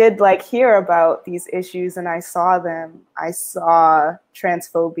I did like hear about these issues and I saw them. I saw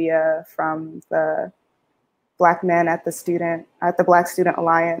transphobia from the Black men at the Black Student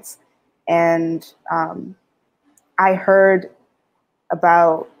Alliance. And I heard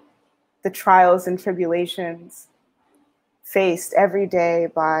about the trials and tribulations faced every day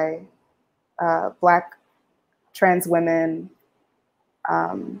by Black trans women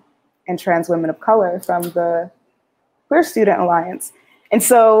and trans women of color from the Queer Student Alliance. And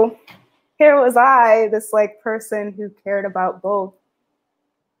so here was I, this like person who cared about both,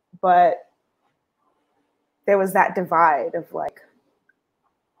 but there was that divide of like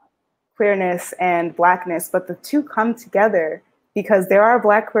queerness and Blackness, but the two come together because there are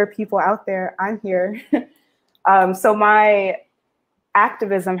Black queer people out there. I'm here. So my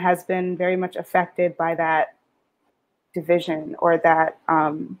activism has been very much affected by that division or that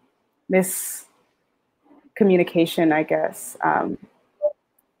miscommunication, I guess.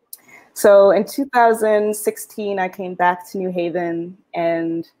 So in 2016, I came back to New Haven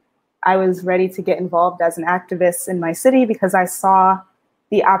and I was ready to get involved as an activist in my city because I saw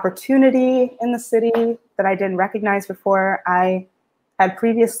the opportunity in the city that I didn't recognize before. I had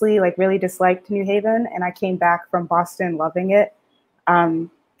previously like really disliked New Haven and I came back from Boston loving it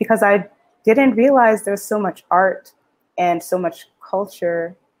because I didn't realize there's so much art and so much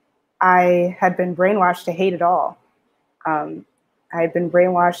culture. I had been brainwashed to hate it all. I had been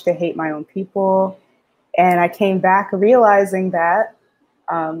brainwashed to hate my own people. And I came back realizing that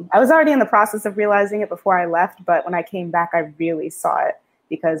I was already in the process of realizing it before I left, but when I came back, I really saw it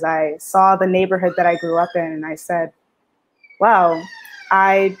because I saw the neighborhood that I grew up in and I said, wow,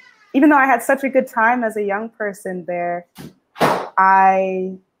 even though I had such a good time as a young person there,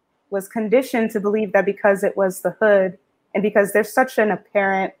 I was conditioned to believe that because it was the hood and because there's such an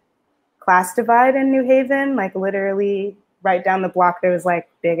apparent class divide in New Haven, like literally right down the block, there was like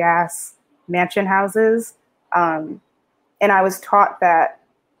big ass mansion houses. And I was taught that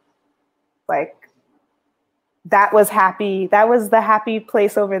like, that was happy. That was the happy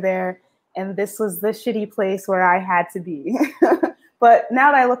place over there. And this was the shitty place where I had to be. But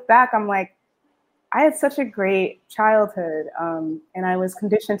now that I look back, I'm like, I had such a great childhood and I was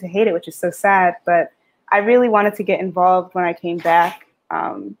conditioned to hate it, which is so sad. But I really wanted to get involved when I came back.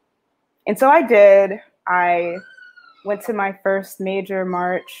 And so I did. I went to my first major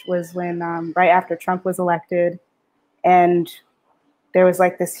march was when right after Trump was elected. And there was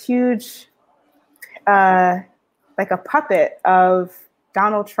like this huge, like a puppet of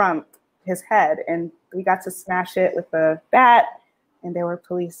Donald Trump, his head. And we got to smash it with a bat and there were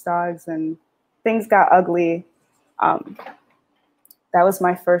police dogs and things got ugly. That was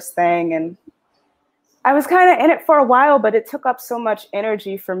my first thing. And I was kind of in it for a while, but it took up so much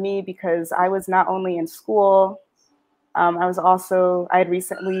energy for me because I was not only in school, I had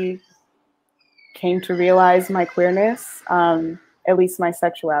recently came to realize my queerness, at least my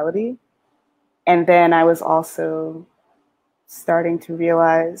sexuality. And then I was also starting to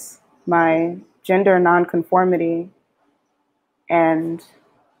realize my gender nonconformity. And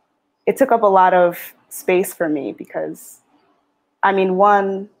it took up a lot of space for me because, I mean,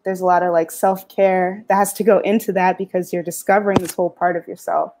 one, there's a lot of like self-care that has to go into that because you're discovering this whole part of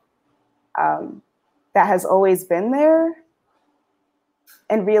yourself that has always been there,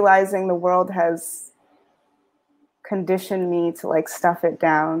 and realizing the world has conditioned me to like stuff it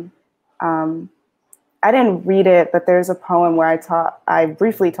down. I didn't read it, but there's a poem where I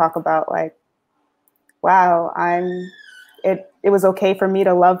briefly talk about like, wow, it was okay for me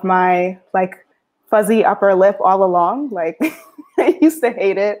to love my like fuzzy upper lip all along. Like I used to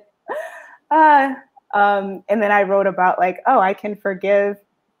hate it. And then I wrote about like, oh, I can forgive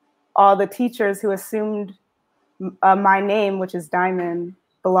all the teachers who assumed my name, which is Diamond,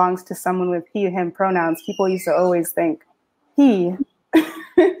 belongs to someone with he, him pronouns. People used to always think he.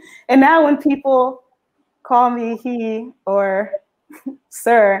 And now when people call me he or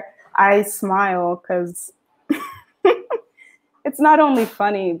sir, I smile because it's not only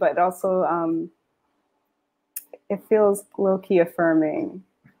funny, but also it feels low-key affirming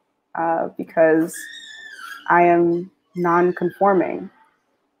because I am non-conforming.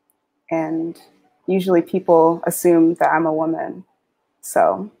 And usually people assume that I'm a woman.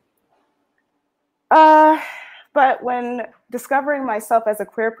 So, but when discovering myself as a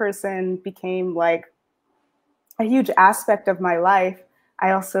queer person became like a huge aspect of my life,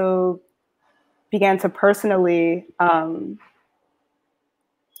 I also began to personally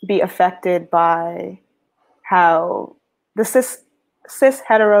be affected by how the cis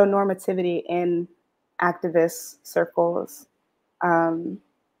heteronormativity in activist circles,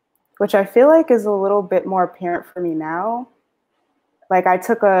 which I feel like is a little bit more apparent for me now. Like I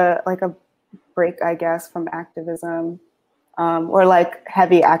took a break, I guess, from activism, or like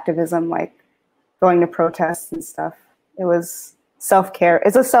heavy activism, like going to protests and stuff. It was self-care.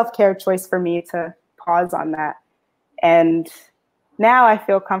 It's a self-care choice for me to pause on that. And now I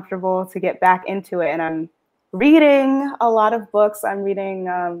feel comfortable to get back into it. And I'm reading a lot of books. I'm reading,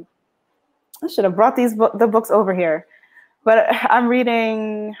 I should have brought the books over here. But I'm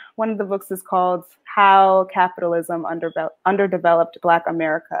reading, one of the books is called How Capitalism Underdeveloped Black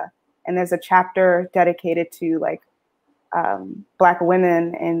America. And there's a chapter dedicated to like Black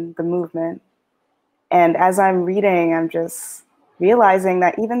women in the movement. And as I'm reading, I'm just realizing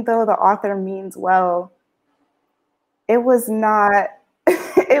that even though the author means well, it wasn't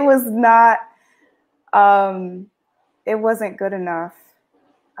good enough.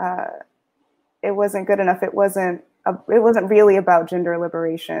 It wasn't good enough. It wasn't really about gender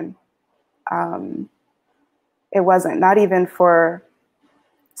liberation. It wasn't, not even for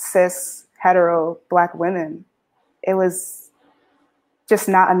cis, hetero Black women. It was just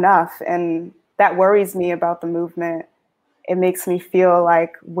not enough. And that worries me about the movement. It makes me feel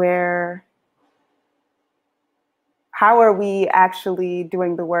like how are we actually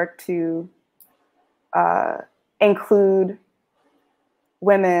doing the work to include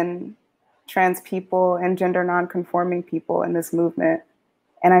women, trans people, and gender non-conforming people in this movement?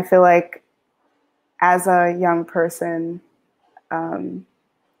 And I feel like as a young person and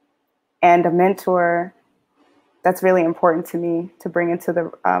a mentor, that's really important to me to bring into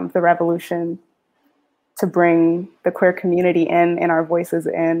the revolution, to bring the queer community in and our voices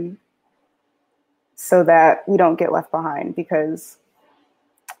in, so that we don't get left behind. Because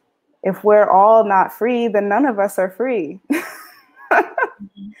if we're all not free, then none of us are free.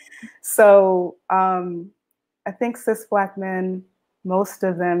 So I think cis Black men, most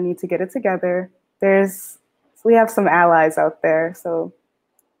of them need to get it together. We have some allies out there, so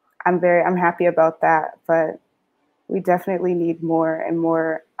I'm happy about that. But we definitely need more and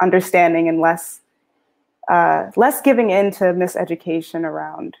more understanding and less giving in to miseducation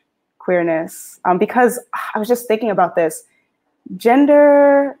around queerness. Because I was just thinking about this.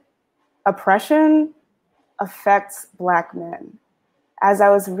 Gender oppression affects Black men. As I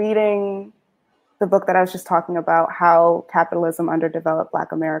was reading the book that I was just talking about, How Capitalism Underdeveloped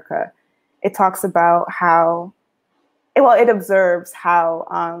Black America, it talks about how, it observes how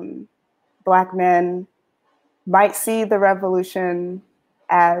Black men might see the revolution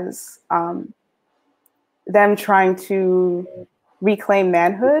as them trying to reclaim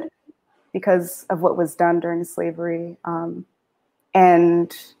manhood because of what was done during slavery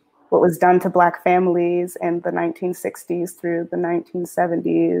and what was done to Black families in the 1960s through the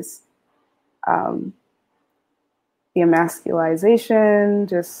 1970s. The emasculization,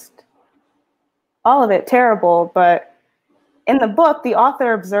 just all of it terrible. But in the book, the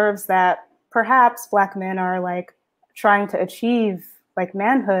author observes that perhaps Black men are like trying to achieve like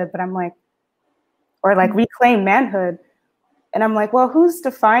manhood, but I'm like, or like reclaim manhood. And I'm like, well, who's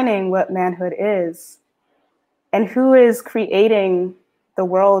defining what manhood is? And who is creating the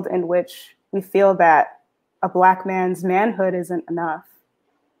world in which we feel that a Black man's manhood isn't enough?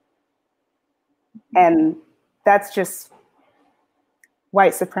 And that's just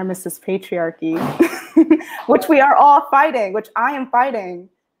white supremacist patriarchy, which we are all fighting, which I am fighting.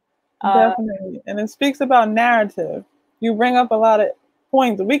 Definitely. And it speaks about narrative. You bring up a lot of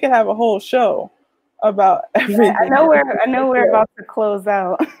points. We could have a whole show about everything. Yeah, I know we're about to close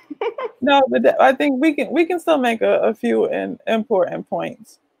out. No, but I think we can still make a few important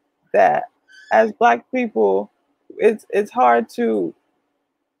points that as Black people, it's hard to.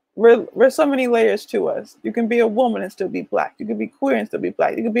 There's so many layers to us. You can be a woman and still be Black. You can be queer and still be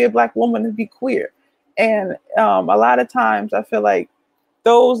Black. You can be a Black woman and be queer. And a lot of times I feel like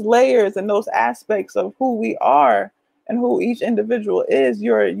those layers and those aspects of who we are and who each individual is,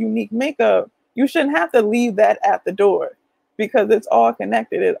 your unique makeup, you shouldn't have to leave that at the door. because it's all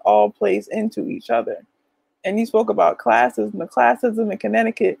connected. It all plays into each other. And you spoke about classes, and the classism in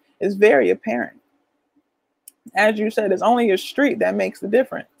Connecticut is very apparent. As you said, it's only a street that makes the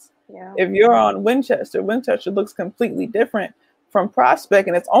difference. Yeah. If you're on Winchester, Winchester looks completely different from Prospect,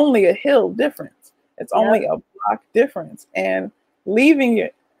 and it's only a hill difference. It's only a block difference. And leaving your,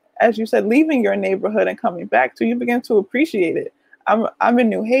 as you said, leaving your neighborhood and coming back to, you begin to appreciate it. I'm in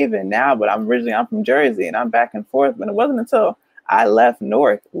New Haven now, but I'm from Jersey, and I'm back and forth. But it wasn't until I left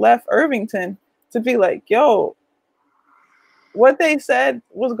Irvington, to be like, yo, what they said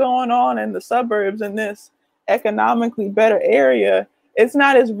was going on in the suburbs in this economically better area, it's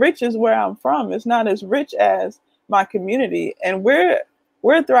not as rich as where I'm from. It's not as rich as my community. And we're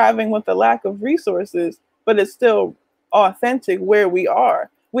thriving with the lack of resources, but it's still authentic where we are.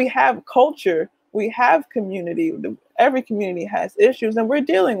 We have culture, we have community. Every community has issues, and we're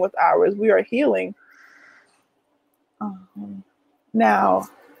dealing with ours. We are healing. Now,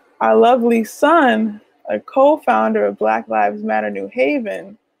 our lovely son, a co-founder of Black Lives Matter New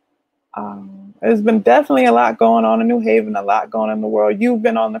Haven, there's been definitely a lot going on in New Haven, a lot going on in the world. You've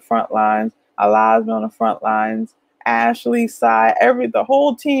been on the front lines. Allah's been on the front lines. Ashley, Sai, the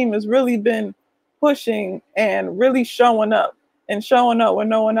whole team has really been pushing and really showing up when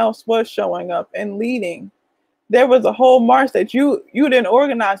no one else was showing up and leading. There was a whole march that you didn't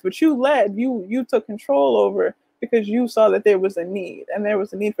organize, but you led. You took control over, because you saw that there was a need, and there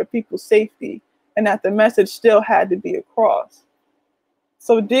was a need for people's safety, and that the message still had to be across.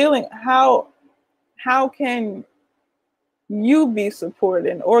 So how can you be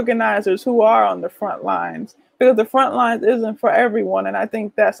supporting organizers who are on the front lines? Because the front lines isn't for everyone, and I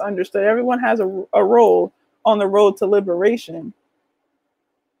think that's understood. Everyone has a role on the road to liberation.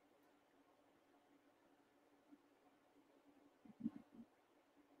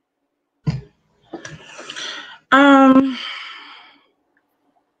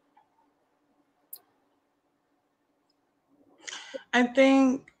 I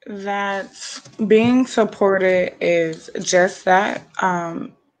think that being supported is just that,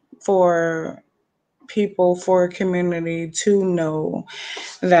 for people, for a community to know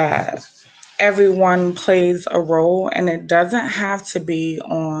that everyone plays a role, and it doesn't have to be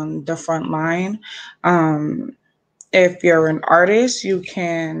on the front line. If you're an artist, you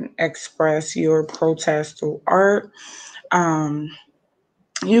can express your protest through art.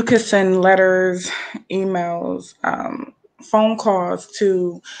 You could send letters, emails, phone calls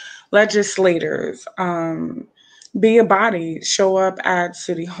to legislators, be a body, show up at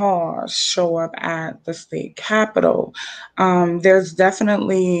City Hall, show up at the state capitol. There's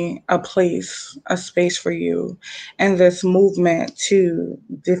definitely a space for you in this movement to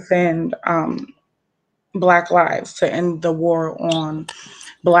defend Black lives, to end the war on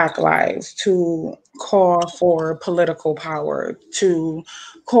Black lives, to call for political power, to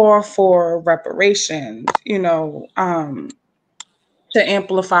call for reparations, to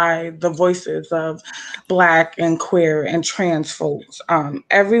amplify the voices of Black and queer and trans folks.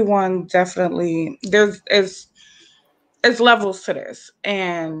 Everyone definitely, it's levels to this,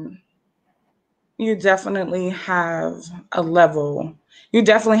 and you definitely have a level. You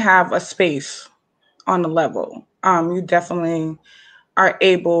definitely have a space on the level. You definitely are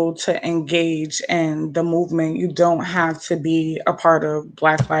able to engage in the movement. You don't have to be a part of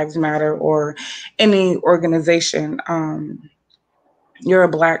Black Lives Matter or any organization. You're a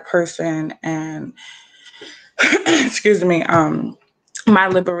Black person, and excuse me, my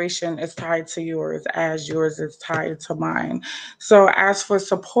liberation is tied to yours as yours is tied to mine. So as for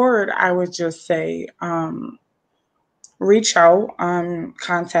support, I would just say, reach out,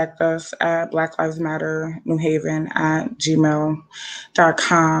 contact us at Black Lives Matter New Haven at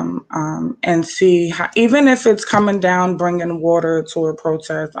gmail.com, and see how, even if it's coming down, bringing water to a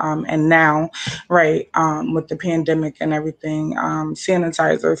protest, and now, right, with the pandemic and everything,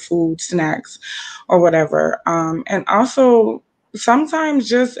 sanitizer, food, snacks, or whatever. And also sometimes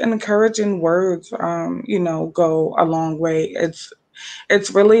just encouraging words, go a long way. It's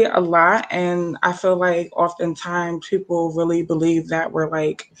really a lot, and I feel like oftentimes people really believe that we're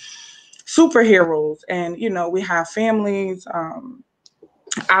like superheroes, and we have families.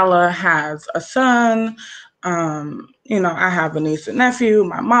 Allah has a son. I have a niece and nephew,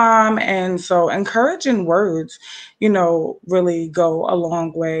 my mom, and so encouraging words, really go a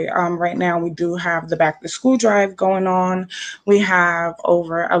long way. Right now, we do have the Back to School drive going on. We have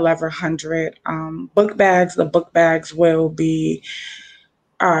over 1,100 book bags. The book bags will be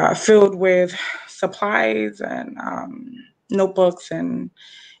filled with supplies and notebooks and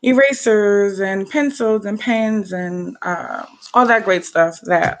erasers and pencils and pens and all that great stuff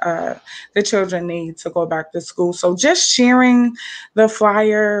that the children need to go back to school. So just sharing the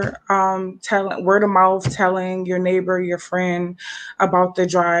flyer, telling word of mouth, telling your neighbor, your friend about the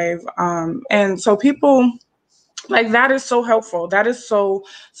drive. And so people, like, that is so helpful. That is so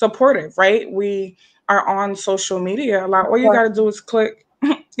supportive, right? We are on social media a lot. All you got to do is click,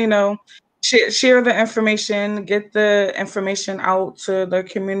 share the information, get the information out to the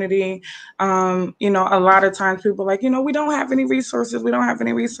community. A lot of times people are like, we don't have any resources. We don't have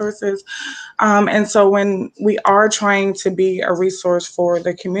any resources. And so when we are trying to be a resource for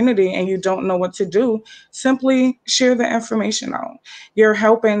the community and you don't know what to do, simply share the information out. You're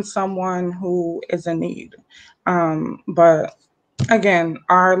helping someone who is in need. But again,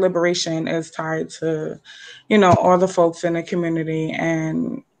 our liberation is tied to, all the folks in the community,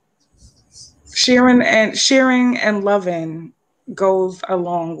 and sharing and loving goes a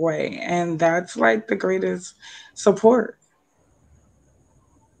long way. And that's like the greatest support.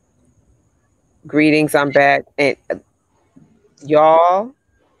 Greetings, I'm back. And y'all,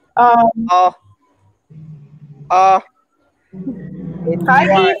 have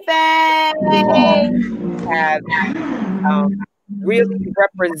really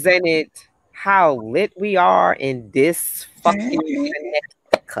represented how lit we are in this fucking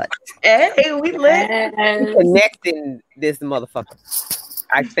Connecticut. Hey, we lit. Connecting this motherfucker.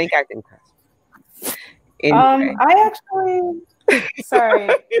 I think I can cuss. Anyway. I actually, sorry,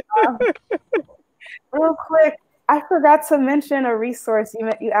 real quick, I forgot to mention a resource.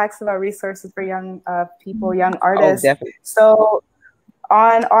 You asked about resources for young people, young artists. Oh, definitely. So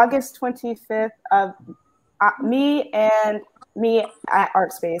on August 25th, me at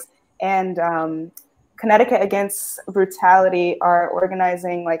ArtSpace and Connecticut Against Brutality are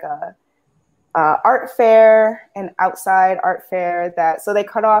organizing like a art fair, an outside art fair so they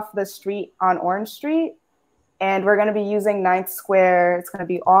cut off the street on Orange Street, and we're going to be using 9th Square. It's going to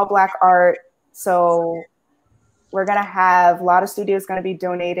be all Black art. So we're going to have a lot of studios going to be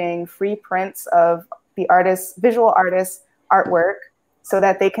donating free prints of the visual artists' artwork, so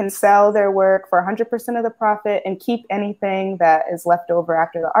that they can sell their work for 100% of the profit and keep anything that is left over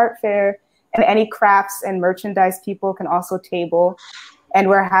after the art fair. And any crafts and merchandise people can also table. And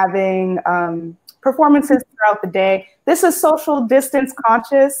we're having performances throughout the day. This is social distance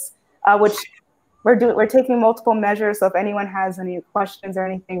conscious, which we're taking multiple measures. So if anyone has any questions or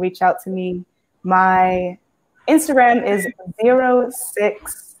anything, reach out to me. My Instagram is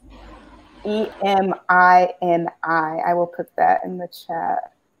 06EMINI. I will put that in the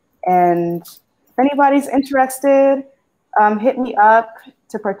chat. And if anybody's interested, hit me up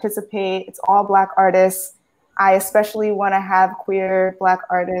to participate. It's all Black artists. I especially want to have queer Black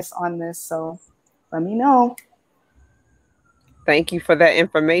artists on this, so let me know. Thank you for that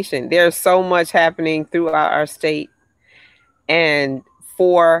information. There's so much happening throughout our state and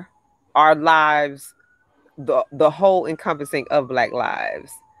for our lives, the whole encompassing of Black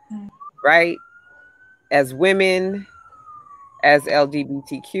lives, right? As women, as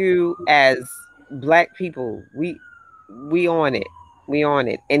LGBTQ, as Black people, we on it. We on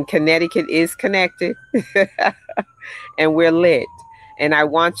it. And Connecticut is connected and we're lit. And I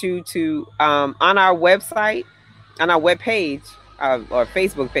want you to, on our website, on our webpage or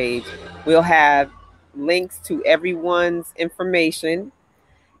Facebook page, we'll have links to everyone's information.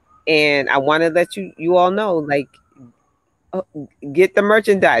 And I want to let you all know, like, get the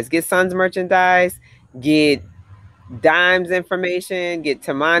merchandise, get Sun's merchandise, get Dime's information, get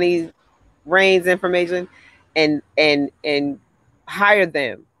Tamani Rain's information, and hire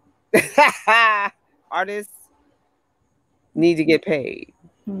them. Artists need to get paid.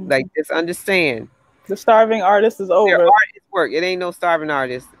 Like, just understand. The starving artist is over. Their art is work. It ain't no starving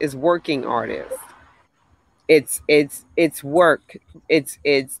artist. It's working artists. It's work.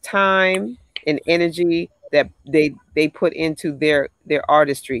 It's time and energy that they put into their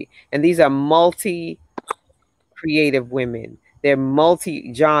artistry. And these are multi-creative women. They're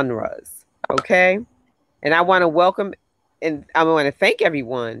multi-genres. Okay? And I want to welcome and I want to thank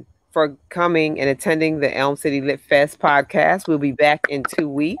everyone for coming and attending the Elm City Lit Fest podcast. We'll be back in 2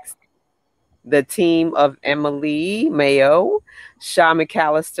 weeks. The team of Emily Mayo, Shaw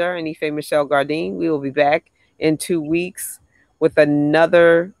McAllister, and Ife Michelle Gardine. We will be back in 2 weeks with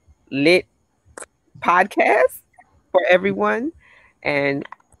another lit podcast for everyone. And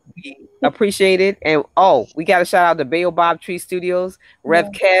we appreciate it. And we got to shout out to Baobab Tree Studios.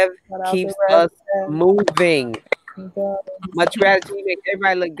 Rev Kev keeps us moving. Much gratitude, makes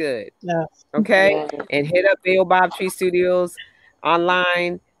everybody look good. Okay, and hit up Baobab Tree Studios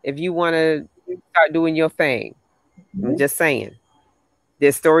online if you want to start doing your thing. I'm just saying.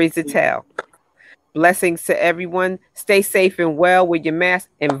 There's stories to tell. Blessings to everyone. Stay safe and well with your mask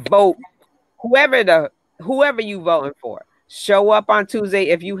and vote whoever you voting for. Show up on Tuesday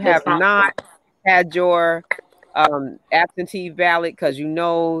if you have not had your absentee ballot, because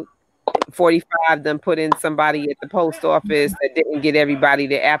 45 done put in somebody at the post office that didn't get everybody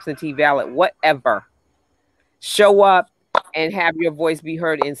their absentee ballot. Whatever. Show up and have your voice be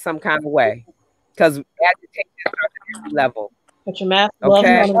heard in some kind of way, because agitation starts at every level. Put your mask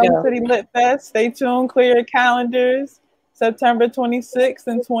okay. Elm City Lit Fest. Stay tuned. Clear your calendars. September 26th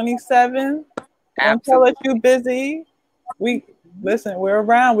and 27th. Don't tell us you busy. We're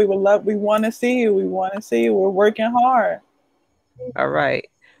around. We want to see you. We're working hard. All right.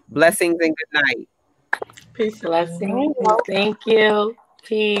 Blessings and good night. Peace. Blessings. Thank you.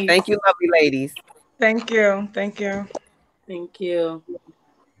 Peace. Thank you, lovely ladies. Thank you. Thank you. Thank you.